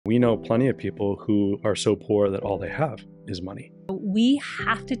we know plenty of people who are so poor that all they have is money. We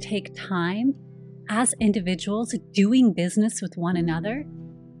have to take time as individuals doing business with one another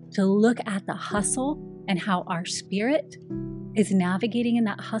to look at the hustle and how our spirit is navigating in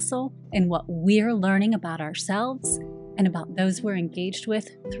that hustle and what we're learning about ourselves and about those we're engaged with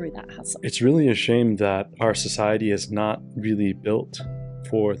through that hustle. It's really a shame that our society is not really built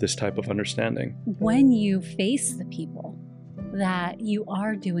for this type of understanding. When you face the people that you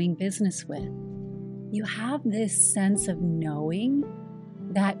are doing business with, you have this sense of knowing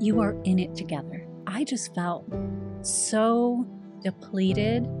that you are in it together. I just felt so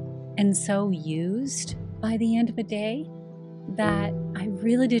depleted and so used by the end of the day that I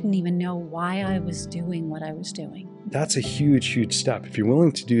really didn't even know why I was doing what I was doing. That's a huge, huge step. If you're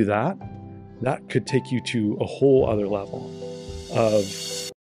willing to do that, that could take you to a whole other level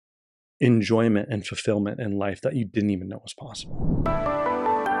of enjoyment and fulfillment in life that you didn't even know was possible.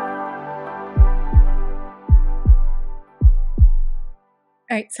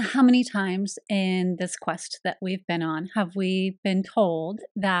 All right, so how many times in this quest that we've been on have we been told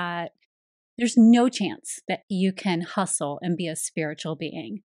that there's no chance that you can hustle and be a spiritual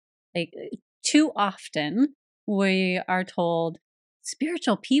being? Like, too often we are told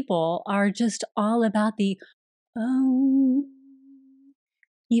spiritual people are just all about oh,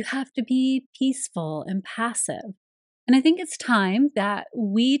 you have to be peaceful and passive. And I think it's time that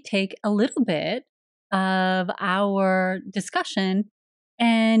we take a little bit of our discussion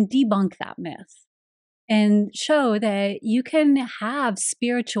and debunk that myth and show that you can have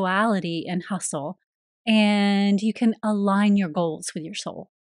spirituality and hustle and you can align your goals with your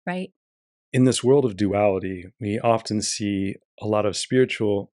soul, right? In this world of duality, we often see a lot of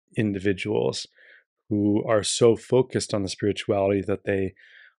spiritual individuals who are so focused on the spirituality that they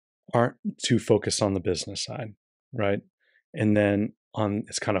aren't too focused on the business side, right? And then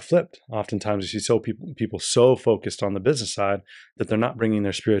it's kind of flipped. Oftentimes you see people so focused on the business side that they're not bringing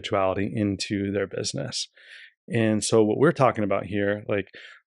their spirituality into their business. And so what we're talking about here, like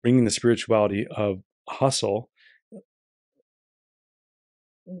bringing the spirituality of hustle,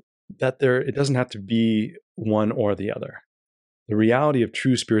 it doesn't have to be one or the other. The reality of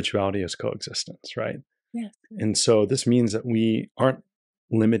true spirituality is coexistence, right? Yes. And so this means that we aren't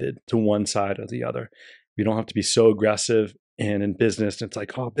limited to one side or the other. We don't have to be so aggressive. And in business, it's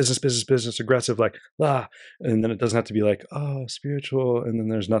like, oh, business, aggressive, like, ah. And then it doesn't have to be like, oh, spiritual. And then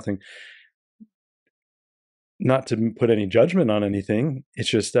there's nothing. Not to put any judgment on anything. It's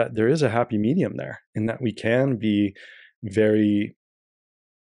just that there is a happy medium there, and that we can be very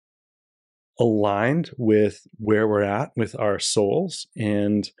aligned with where we're at with our souls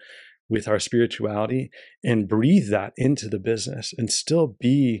and with our spirituality, and breathe that into the business and still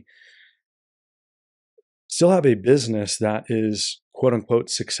have a business that is quote unquote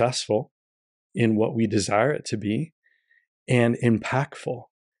successful in what we desire it to be, and impactful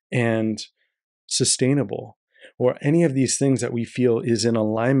and sustainable, or any of these things that we feel is in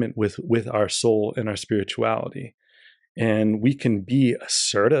alignment with our soul and our spirituality. And we can be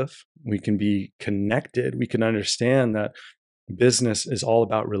assertive, we can be connected, we can understand that business is all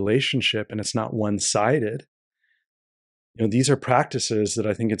about relationship and it's not one-sided. You know, these are practices that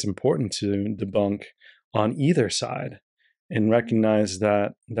I think it's important to debunk on either side, and recognize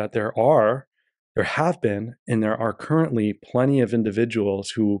that there have been and there are currently plenty of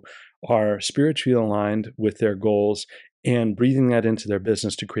individuals who are spiritually aligned with their goals and breathing that into their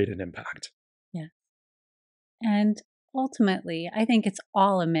business to create an impact. Yeah. And ultimately, I think it's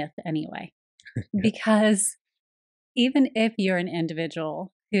all a myth anyway, because even if you're an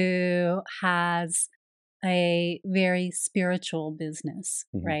individual who has a very spiritual business,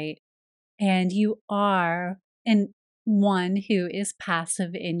 right? And you are one who is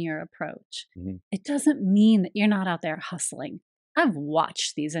passive in your approach, it doesn't mean that you're not out there hustling. I've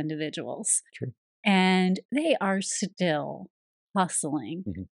watched these individuals. True. And they are still hustling.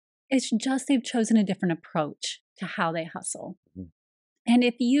 It's just they've chosen a different approach to how they hustle. And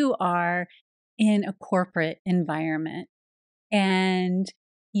if you are in a corporate environment and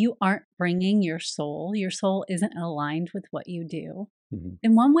you aren't bringing your soul isn't aligned with what you do,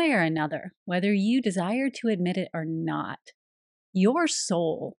 in one way or another, whether you desire to admit it or not, your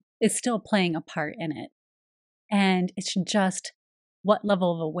soul is still playing a part in it. And it's just, what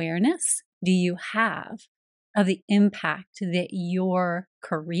level of awareness do you have of the impact that your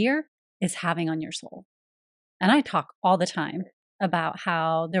career is having on your soul? And I talk all the time about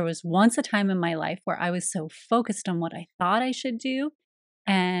how there was once a time in my life where I was so focused on what I thought I should do,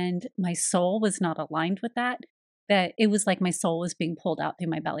 and my soul was not aligned with that it was like my soul was being pulled out through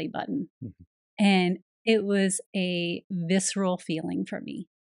my belly button. And it was a visceral feeling for me.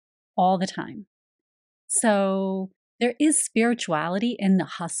 all the time. So there is spirituality in the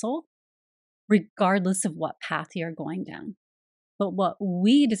hustle, regardless of what path you're going down. But what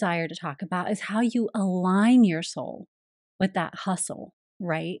we desire to talk about is how you align your soul with that hustle,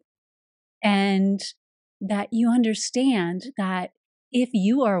 right? And that you understand that if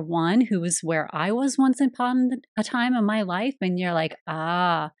you are one who was where I was once upon a time in my life, and you're like,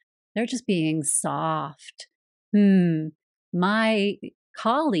 they're just being soft. My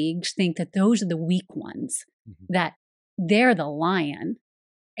colleagues think that those are the weak ones, that they're the lion,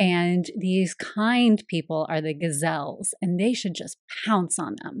 and these kind people are the gazelles, and they should just pounce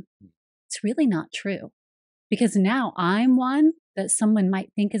on them. It's really not true, because now I'm one that someone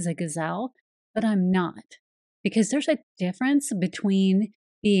might think is a gazelle, but I'm not. Because there's a difference between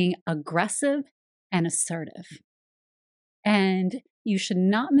being aggressive and assertive. And you should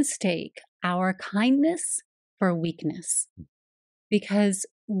not mistake our kindness for weakness, because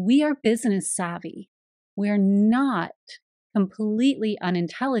we are business savvy. We're not completely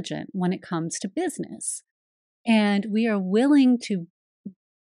unintelligent when it comes to business. And we are willing to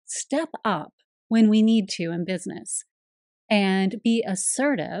step up when we need to in business and be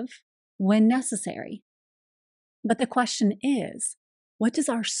assertive when necessary. But the question is, what does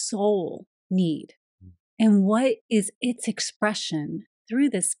our soul need? And what is its expression through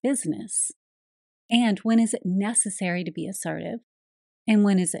this business? And when is it necessary to be assertive? And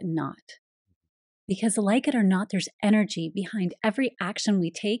when is it not? Because, like it or not, there's energy behind every action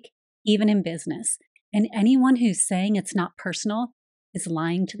we take, even in business. And anyone who's saying it's not personal is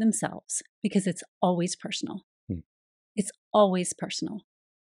lying to themselves, because it's always personal. It's always personal.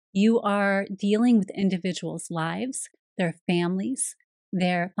 You are dealing with individuals' lives, their families,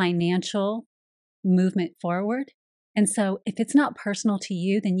 their financial movement forward. And so if it's not personal to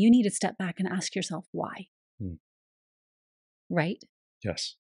you, then you need to step back and ask yourself why. Right?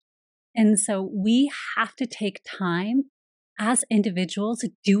 Yes. And so we have to take time as individuals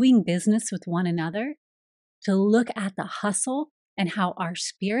doing business with one another to look at the hustle and how our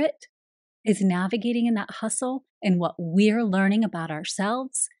spirit is navigating in that hustle and what we're learning about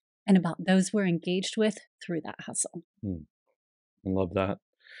ourselves and about those we're engaged with through that hustle. I love that.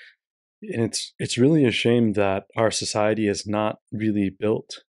 And it's really a shame that our society is not really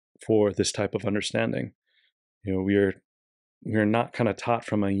built for this type of understanding. We're not kind of taught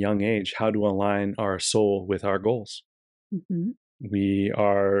from a young age how to align our soul with our goals. We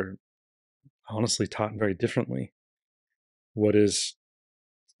are honestly taught very differently. You're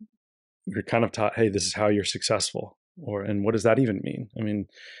kind of taught, hey, this is how you're successful, and what does that even mean? I mean,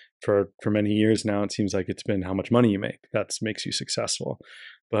 for many years now, it seems like it's been how much money you make that makes you successful.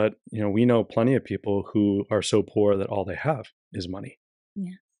 But we know plenty of people who are so poor that all they have is money.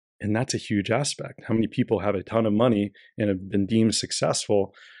 Yeah. And that's a huge aspect. How many people have a ton of money and have been deemed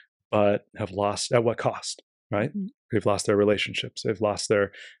successful, but have lost at what cost, right? They've lost their relationships. They've lost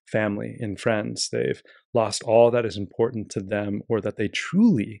their family and friends. They've lost all that is important to them or that they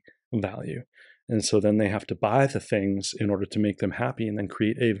truly value. And so then they have to buy the things in order to make them happy, and then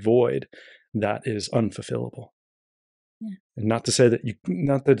create a void that is unfulfillable. Yeah. And not to say that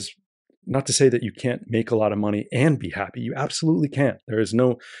you can't make a lot of money and be happy. You absolutely can.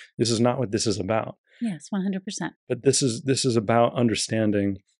 This is not what this is about. Yes, 100%. But this is about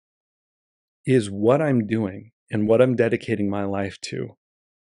understanding, is what I'm doing and what I'm dedicating my life to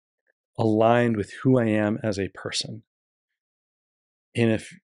aligned with who I am as a person? And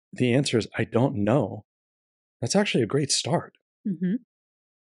if the answer is I don't know, that's actually a great start.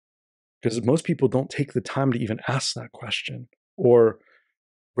 Because most people don't take the time to even ask that question or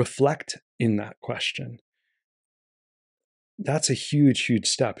reflect in that question. That's a huge, huge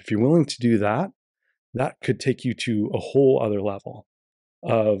step. If you're willing to do that, that could take you to a whole other level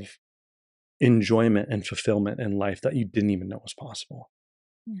of enjoyment and fulfillment in life that you didn't even know was possible.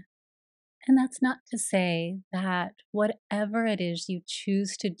 Yeah. And that's not to say that whatever it is you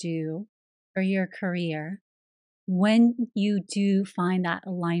choose to do for your career, when you do find that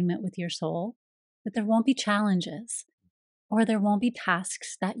alignment with your soul, that there won't be challenges or there won't be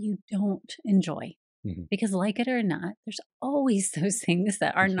tasks that you don't enjoy. Because, like it or not, there's always those things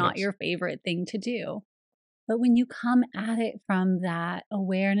that are not your favorite thing to do. But when you come at it from that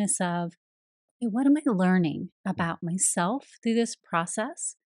awareness of, hey, what am I learning about myself through this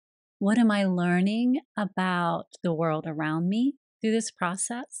process? What am I learning about the world around me through this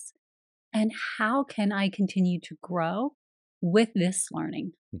process? And how can I continue to grow with this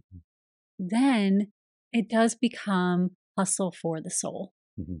learning? Then it does become hustle for the soul,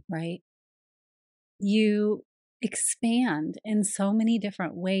 right? You expand in so many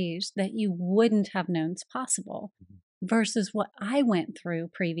different ways that you wouldn't have known possible. versus what I went through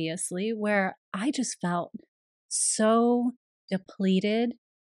previously, where I just felt so depleted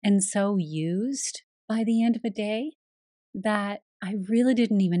and so used by the end of the day that I really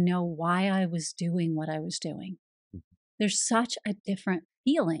didn't even know why I was doing what I was doing. There's such a different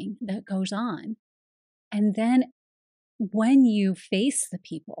feeling that goes on. And then when you face the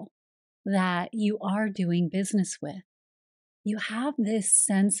people that you are doing business with, you have this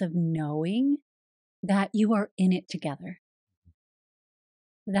sense of knowing that you are in it together.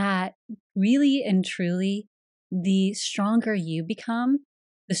 That really and truly, the stronger you become,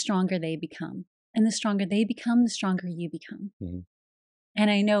 the stronger they become. And the stronger they become, the stronger you become. Mm-hmm. And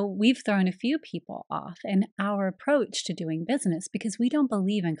I know we've thrown a few people off in our approach to doing business because we don't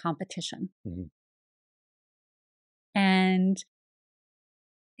believe in competition. Mm-hmm. And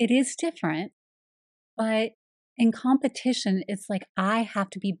it is different, but in competition, it's like I have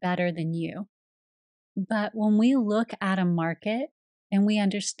to be better than you. But when we look at a market and we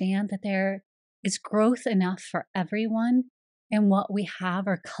understand that there is growth enough for everyone, and what we have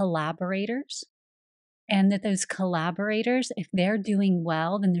are collaborators, and that those collaborators, if they're doing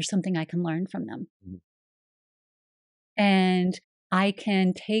well, then there's something I can learn from them. Mm-hmm. And I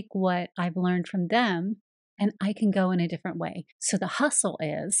can take what I've learned from them and I can go in a different way. So the hustle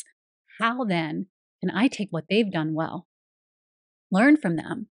is, how then can I take what they've done well, learn from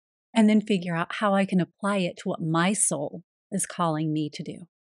them, and then figure out how I can apply it to what my soul is calling me to do?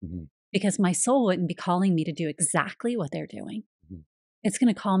 Mm-hmm. Because my soul wouldn't be calling me to do exactly what they're doing. Mm-hmm. It's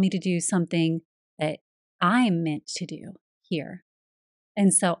going to call me to do something that I'm meant to do here.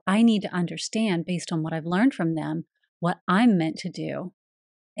 And so I need to understand, based on what I've learned from them, what I'm meant to do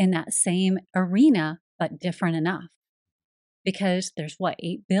in that same arena, but different enough. Because there's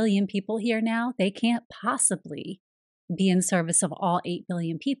 8 billion people here now? They can't possibly be in service of all 8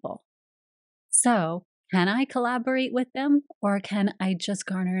 billion people. So, can I collaborate with them, or can I just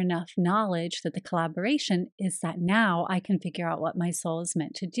garner enough knowledge that the collaboration is that now I can figure out what my soul is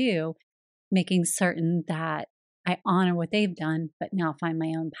meant to do, making certain that I honor what they've done, but now find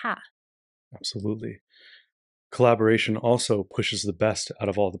my own path? Absolutely. Collaboration also pushes the best out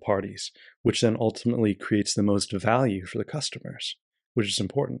of all the parties, which then ultimately creates the most value for the customers, which is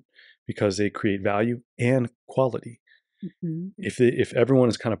important because they create value and quality. Mm-hmm. If everyone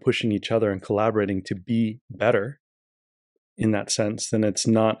is kind of pushing each other and collaborating to be better in that sense, then it's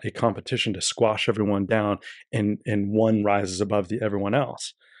not a competition to squash everyone down and one rises above everyone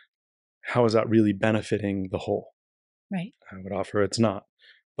else. How is that really benefiting the whole? Right. I would offer it's not.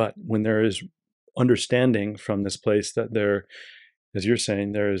 But when there is understanding from this place that there, as you're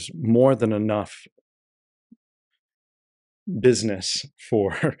saying, there is more than enough business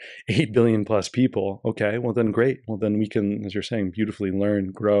for 8 billion plus people, okay, well then great. Well then we can, as you're saying, beautifully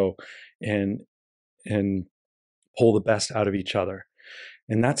learn, grow, and and pull the best out of each other.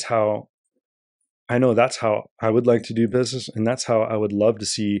 And that's how I know that's how I would like to do business. And that's how I would love to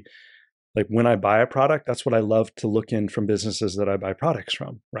see, like when I buy a product, that's what I love to look in from businesses that I buy products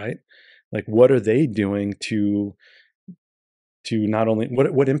from, right? Like what are they doing to not only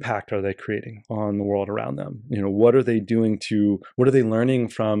what impact are they creating on the world around them? What are they doing what are they learning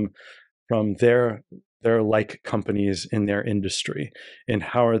from their like companies in their industry, and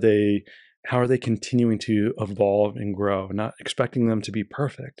how are they continuing to evolve and grow, not expecting them to be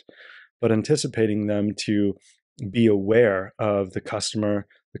perfect, but anticipating them to be aware of the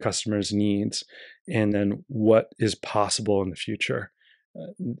customer's needs, and then what is possible in the future.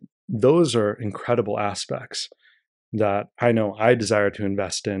 Those are incredible aspects that I know I desire to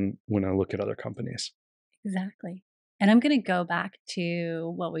invest in when I look at other companies. Exactly. And I'm going to go back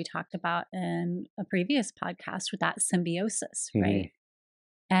to what we talked about in a previous podcast with that symbiosis, Mm-hmm. right?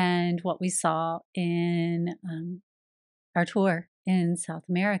 And what we saw in our tour in South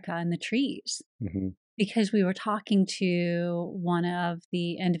America and the trees. Mm-hmm. Because we were talking to one of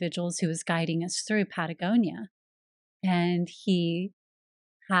the individuals who was guiding us through Patagonia, and he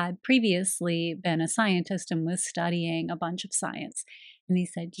had previously been a scientist and was studying a bunch of science. And he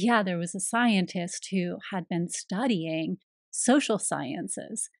said, yeah, there was a scientist who had been studying social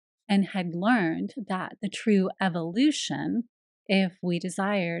sciences and had learned that the true evolution, if we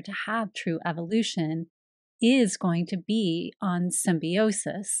desire to have true evolution, is going to be on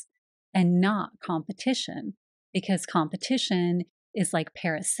symbiosis and not competition, because competition is like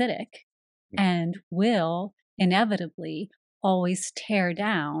parasitic and will inevitably always tear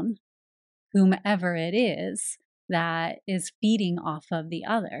down whomever it is that is feeding off of the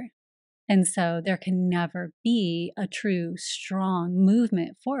other. And so there can never be a true strong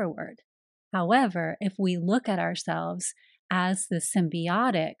movement forward. However, if we look at ourselves as the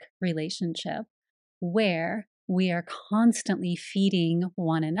symbiotic relationship, where we are constantly feeding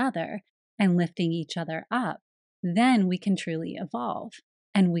one another and lifting each other up, then we can truly evolve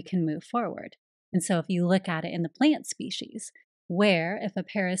and we can move forward. And so if you look at it in the plant species, where if a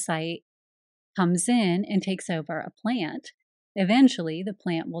parasite comes in and takes over a plant, eventually the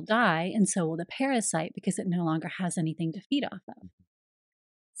plant will die and so will the parasite because it no longer has anything to feed off of.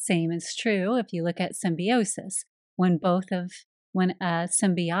 Same is true if you look at symbiosis. When a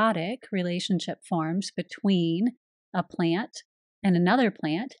symbiotic relationship forms between a plant and another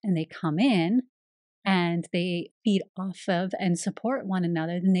plant and they come in and they feed off of and support one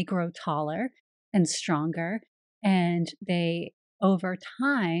another, then they grow taller and stronger, and they over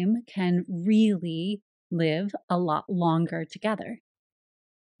time can really live a lot longer together.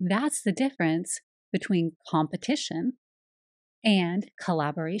 That's the difference between competition and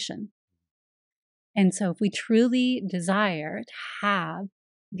collaboration. And so if we truly desire to have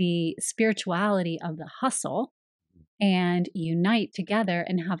the spirituality of the hustle and unite together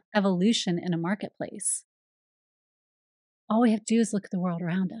and have evolution in a marketplace, all we have to do is look at the world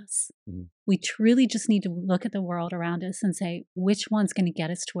around us. Mm-hmm. We truly just need to look at the world around us and say, which one's going to get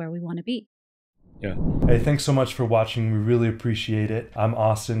us to where we want to be? Yeah. Hey, thanks so much for watching. We really appreciate it. I'm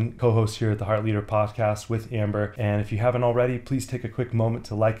Austin, co-host here at the Heart Leader Podcast with Amber. And if you haven't already, please take a quick moment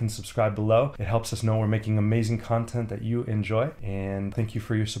to like and subscribe below. It helps us know we're making amazing content that you enjoy. And thank you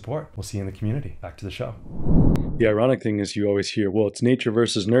for your support. We'll see you in the community. Back to the show. The ironic thing is you always hear, well, it's nature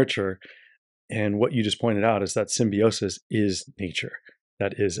versus nurture. And what you just pointed out is that symbiosis is nature.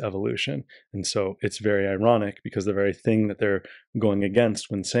 That is evolution. And so it's very ironic because the very thing that they're going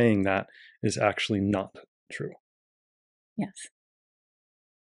against when saying that is actually not true. Yes.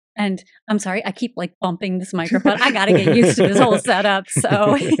 And I'm sorry, I keep like bumping this microphone. I got to get used to this whole setup.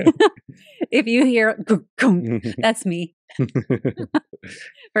 So if you hear, that's me.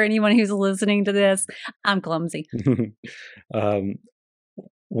 For anyone who's listening to this, I'm clumsy.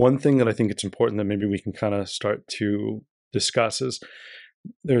 One thing that I think it's important that maybe we can kind of start to discuss is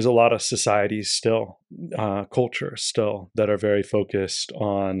there's a lot of societies still, cultures still that are very focused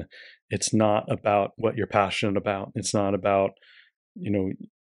on, it's not about what you're passionate about. It's not about,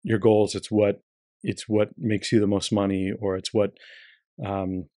 your goals. It's what makes you the most money, or it's what,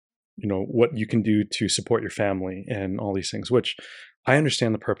 what you can do to support your family and all these things, which I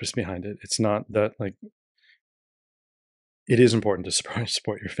understand the purpose behind it. It's not that it is important to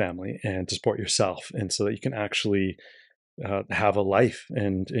support your family and to support yourself. And so that you can actually have a life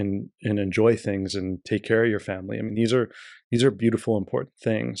and enjoy things and take care of your family. I mean, these are beautiful, important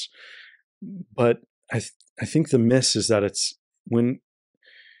things. But I think the miss is that it's when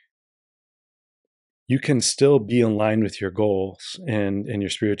you can still be in line with your goals and your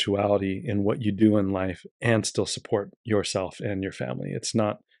spirituality and what you do in life and still support yourself and your family. It's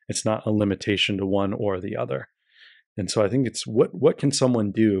not a limitation to one or the other. And so I think it's what can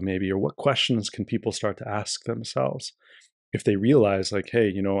someone do maybe, or what questions can people start to ask themselves if they realize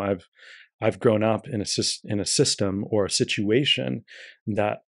hey, I've grown up in a system or a situation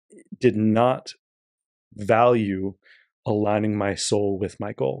that did not value aligning my soul with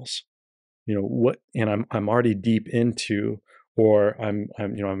my goals. And I'm already deep into, or I'm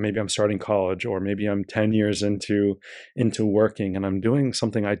maybe I'm starting college, or maybe I'm 10 years into working and I'm doing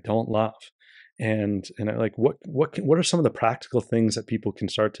something I don't love. And what are some of the practical things that people can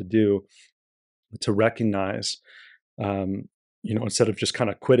start to do to recognize, instead of just kind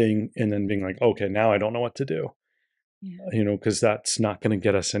of quitting and then being like, okay, now I don't know what to do, because that's not going to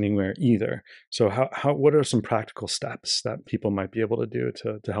get us anywhere either. So what are some practical steps that people might be able to do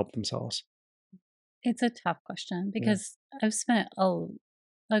to help themselves? It's a tough question because I've spent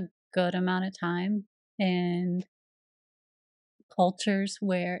a good amount of time in cultures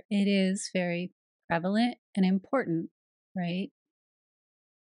where it is very prevalent and important, right?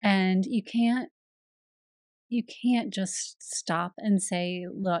 And you can't just stop and say,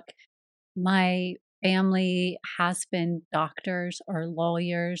 look, my family has been doctors or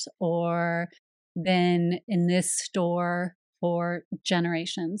lawyers or been in this store for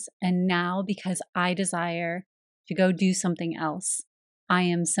generations. And now, because I desire to go do something else, I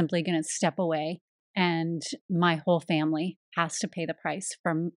am simply going to step away, and my whole family has to pay the price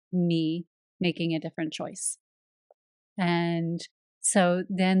for me making a different choice. And so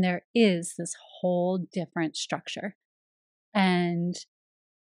then there is this whole different structure. And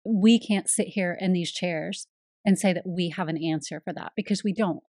we can't sit here in these chairs and say that we have an answer for that, because we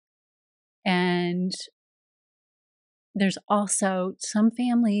don't. And there's also some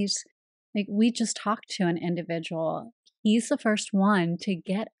families, like we just talked to an individual. He's the first one to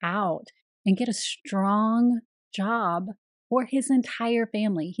get out and get a strong job for his entire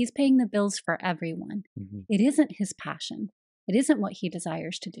family. He's paying the bills for everyone. It isn't his passion. It isn't what he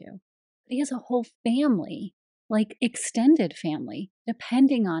desires to do. But he has a whole family, like extended family,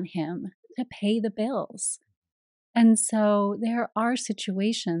 depending on him to pay the bills. And so there are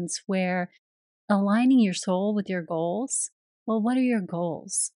situations where aligning your soul with your goals, well, what are your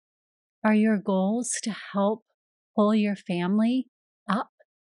goals? Are your goals to help pull your family up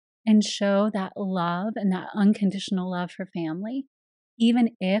and show that love and that unconditional love for family, even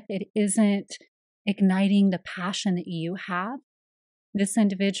if it isn't igniting the passion that you have? This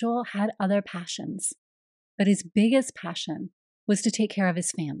individual had other passions, but his biggest passion was to take care of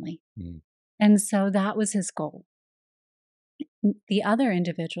his family. And so that was his goal. The other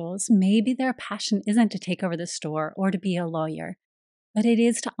individuals, maybe their passion isn't to take over the store or to be a lawyer, but it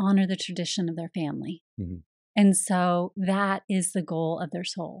is to honor the tradition of their family. And so that is the goal of their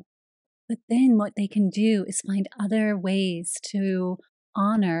soul. But then what they can do is find other ways to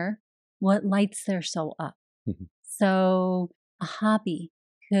honor what lights their soul up. So a hobby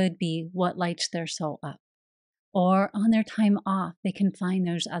could be what lights their soul up. Or on their time off, they can find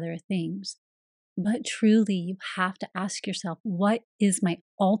those other things. But truly, you have to ask yourself, what is my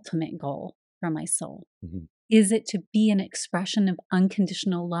ultimate goal for my soul? Is it to be an expression of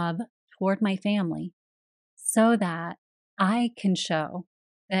unconditional love toward my family so that I can show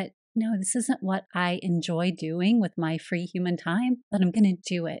that, no, this isn't what I enjoy doing with my free human time, but I'm going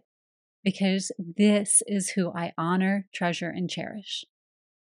to do it because this is who I honor, treasure, and cherish,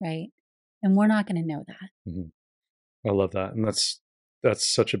 right? And we're not going to know that. I love that. And that's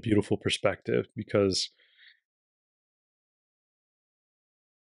such a beautiful perspective, because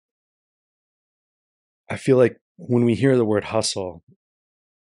I feel like when we hear the word hustle,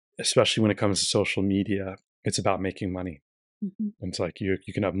 especially when it comes to social media, it's about making money. It's like you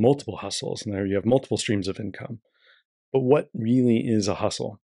can have multiple hustles and there you have multiple streams of income. But what really is a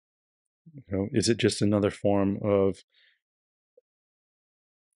hustle? Is it just another form of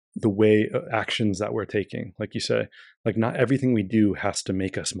the way actions that we're taking? Like you say, like not everything we do has to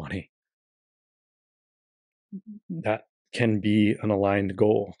make us money. That can be an aligned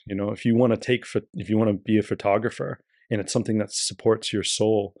goal. If you want to be a photographer and it's something that supports your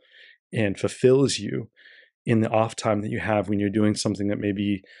soul and fulfills you in the off time that you have when you're doing something that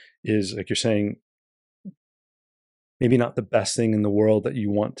maybe is, like you're saying, maybe not the best thing in the world that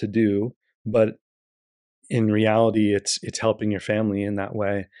you want to do, but in reality, it's helping your family in that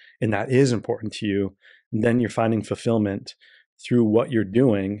way, and that is important to you, then you're finding fulfillment through what you're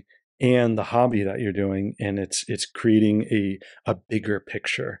doing and the hobby that you're doing, and it's creating a bigger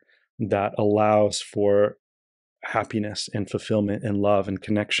picture that allows for happiness and fulfillment and love and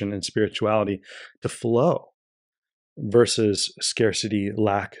connection and spirituality to flow versus scarcity,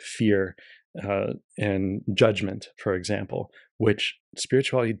 lack, fear, and judgment, for example, which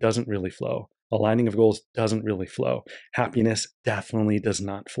spirituality doesn't really flow. Aligning of goals doesn't really flow. Happiness definitely does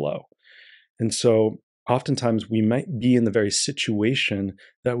not flow. And so oftentimes we might be in the very situation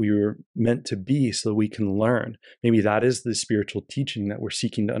that we were meant to be so that we can learn. Maybe that is the spiritual teaching that we're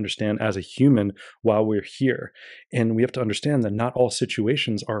seeking to understand as a human while we're here. And we have to understand that not all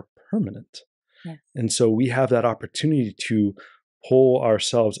situations are permanent. Yes. And so we have that opportunity to pull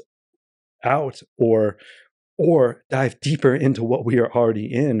ourselves out or dive deeper into what we are already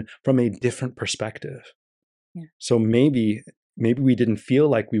in from a different perspective. Yeah. So maybe we didn't feel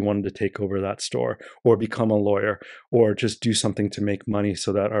like we wanted to take over that store or become a lawyer or just do something to make money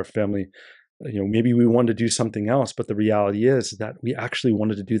so that our family, maybe we wanted to do something else, but the reality is that we actually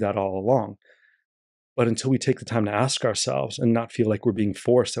wanted to do that all along. But until we take the time to ask ourselves and not feel like we're being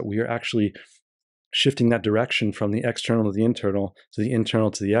forced, that we are actually shifting that direction from the external to the internal, to the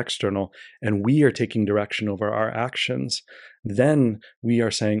internal to the external, and we are taking direction over our actions, then we are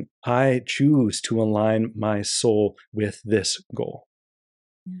saying, I choose to align my soul with this goal.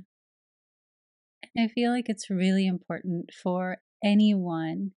 Yeah. I feel like it's really important for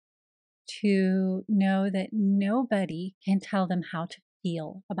anyone to know that nobody can tell them how to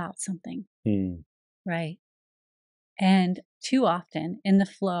feel about something, right? And too often in the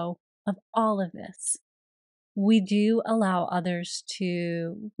flow of all of this, we do allow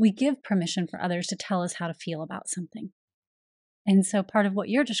we give permission for others to tell us how to feel about something. And so part of what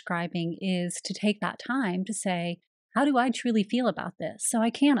you're describing is to take that time to say, how do I truly feel about this? So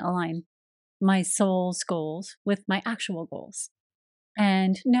I can align my soul's goals with my actual goals.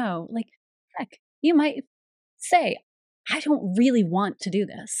 And no, like, heck, you might say, I don't really want to do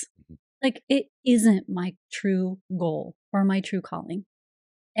this. Like, it isn't my true goal or my true calling.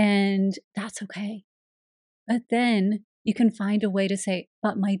 And that's okay. But then you can find a way to say,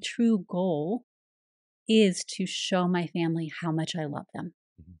 but my true goal is to show my family how much I love them.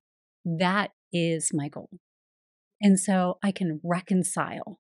 That is my goal. And so I can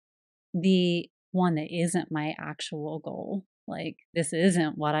reconcile the one that isn't my actual goal. Like, this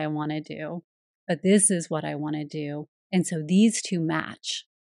isn't what I want to do, but this is what I want to do. And so these two match.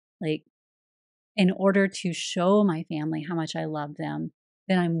 Like, in order to show my family how much I love them,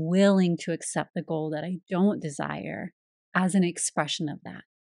 then I'm willing to accept the goal that I don't desire as an expression of that.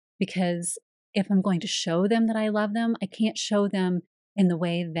 Because if I'm going to show them that I love them, I can't show them in the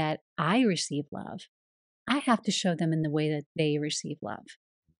way that I receive love. I have to show them in the way that they receive love.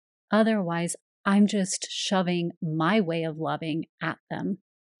 Otherwise, I'm just shoving my way of loving at them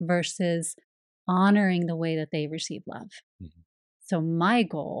versus honoring the way that they receive love. So my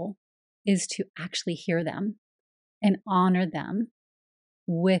goal is to actually hear them and honor them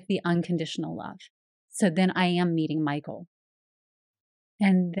with the unconditional love. So then I am meeting my goal.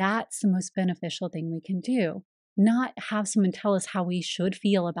 And that's the most beneficial thing we can do. Not have someone tell us how we should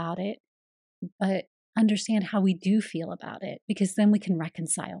feel about it, but understand how we do feel about it, because then we can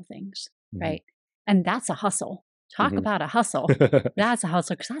reconcile things, right? And that's a hustle. Talk about a hustle. That's a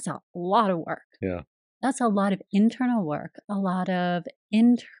hustle, because that's a lot of work. Yeah. That's a lot of internal work, a lot of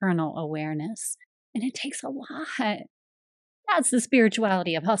internal awareness, and it takes a lot. That's the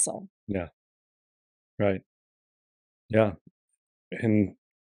spirituality of hustle. Yeah. Right. Yeah. And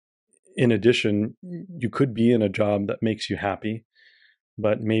in addition, you could be in a job that makes you happy,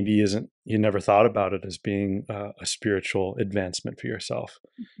 but maybe you never thought about it as being a spiritual advancement for yourself.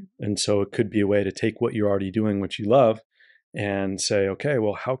 And so it could be a way to take what you're already doing, what you love, and say, okay,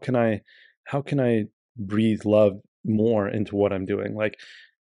 well, how can I breathe love more into what I'm doing? Like,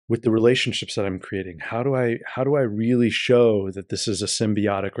 with the relationships that I'm creating, how do I really show that this is a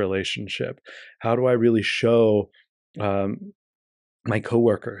symbiotic relationship? How do I really show my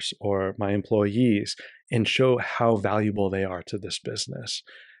coworkers or my employees and show how valuable they are to this business?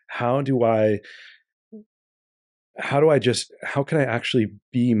 How can I actually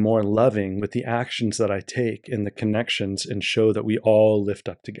be more loving with the actions that I take and the connections, and show that we all lift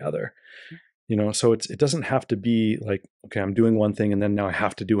up together? So it doesn't have to be like, okay, I'm doing one thing and then now I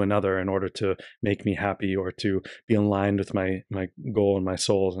have to do another in order to make me happy or to be aligned with my goal and my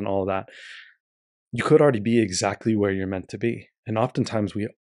souls and all of that. You could already be exactly where you're meant to be. And oftentimes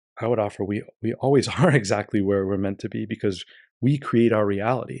I would offer, we always are exactly where we're meant to be, because we create our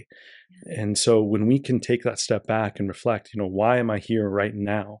reality. And so when we can take that step back and reflect, why am I here right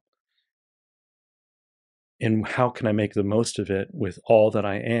now? And how can I make the most of it with all that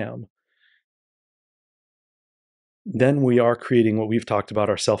I am? Then we are creating what we've talked about,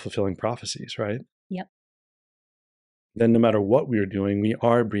 our self-fulfilling prophecies, right? Yep. Then no matter what we're doing, we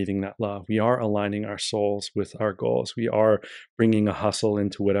are breathing that love. We are aligning our souls with our goals. We are bringing a hustle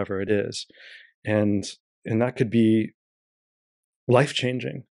into whatever it is. And that could be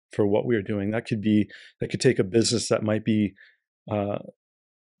life-changing for what we're doing. That could take a business that might be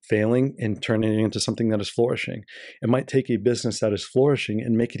failing and turning it into something that is flourishing. It might take a business that is flourishing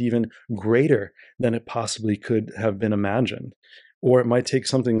and make it even greater than it possibly could have been imagined. Or it might take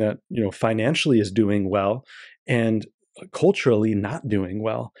something that, financially is doing well and culturally not doing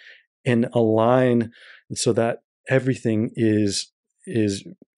well, and align so that everything is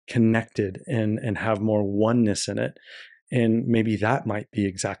connected and have more oneness in it. And maybe that might be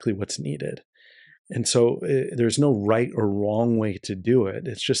exactly what's needed. And so there's no right or wrong way to do it.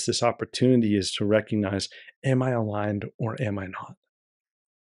 It's just this opportunity is to recognize, am I aligned or am I not?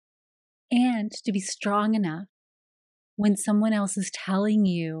 And to be strong enough when someone else is telling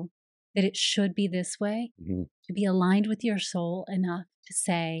you that it should be this way, to be aligned with your soul enough to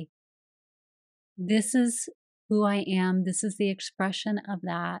say, this is who I am, this is the expression of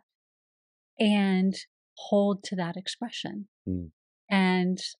that, and hold to that expression.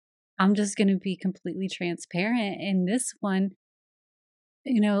 And I'm just going to be completely transparent in this one.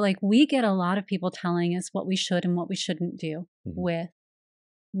 Like, we get a lot of people telling us what we should and what we shouldn't do with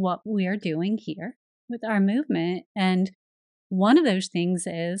what we are doing here with our movement. And one of those things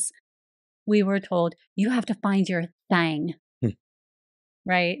is, we were told, you have to find your thing,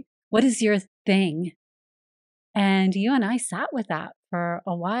 right? What is your thing? And you and I sat with that for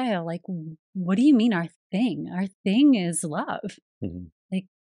a while. Like, what do you mean our thing? Our thing is love. Like,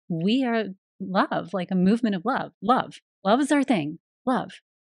 we are love, like a movement of love. Love is our thing. Love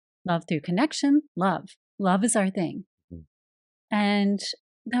through connection. Love is our thing. And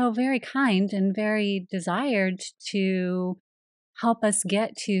though very kind and very desired to help us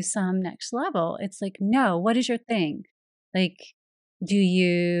get to some next level, it's like, no, what is your thing? Like, do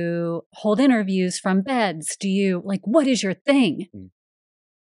you hold interviews from beds? Do you, like, what is your thing?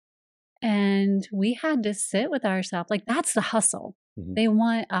 And we had to sit with ourselves. Like, that's the hustle. They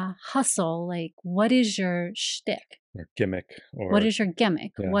want a hustle. Like, what is your shtick? Or gimmick. Or what is your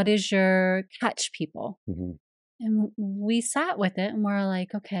gimmick? Yeah. What is your catch people? And we sat with it and we're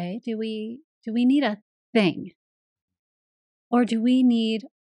like, okay, do we need a thing? Or do we need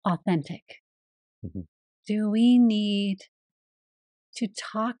authentic? Do we need to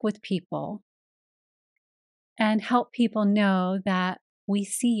talk with people and help people know that we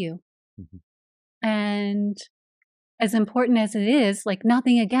see you? And as important as it is, like,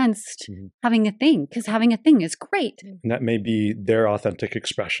 nothing against having a thing, because having a thing is great. And that may be their authentic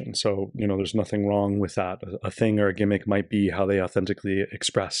expression. So, there's nothing wrong with that. A thing or a gimmick might be how they authentically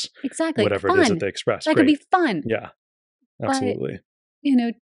express whatever it is that they express. That could be fun. Yeah, absolutely.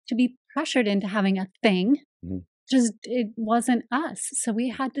 But, to be pressured into having a thing, it wasn't us. So we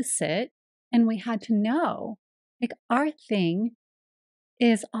had to sit and we had to know, like, our thing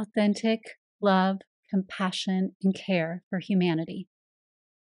is authentic love, compassion, and care for humanity.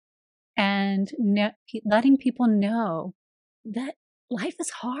 And letting people know that life is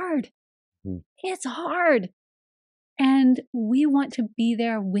hard. It's hard. And we want to be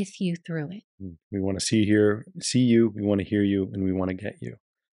there with you through it. We want to see you, we want to hear you, and we want to get you.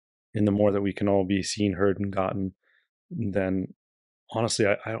 And the more that we can all be seen, heard, and gotten, then honestly,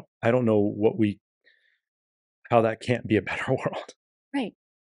 I don't know how that can't be a better world. Right.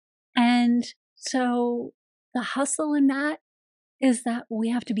 And so the hustle in that is that we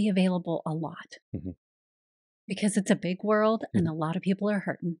have to be available a lot because it's a big world and a lot of people are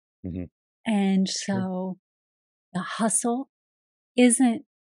hurting. And so the hustle isn't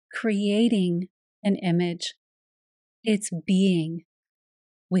creating an image, it's being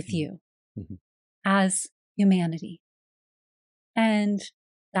with you as humanity. And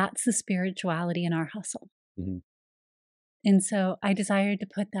that's the spirituality in our hustle. And so I desired to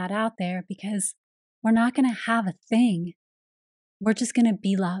put that out there because we're not going to have a thing. We're just going to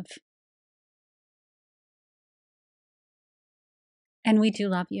be love. And we do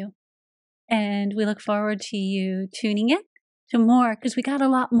love you. And we look forward to you tuning in to more, because we got a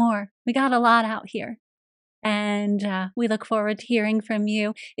lot more. We got a lot out here. And we look forward to hearing from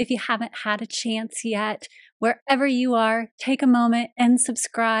you. If you haven't had a chance yet, wherever you are, take a moment and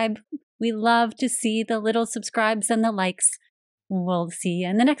subscribe. We love to see the little subscribes and the likes. We'll see you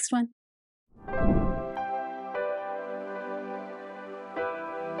in the next one.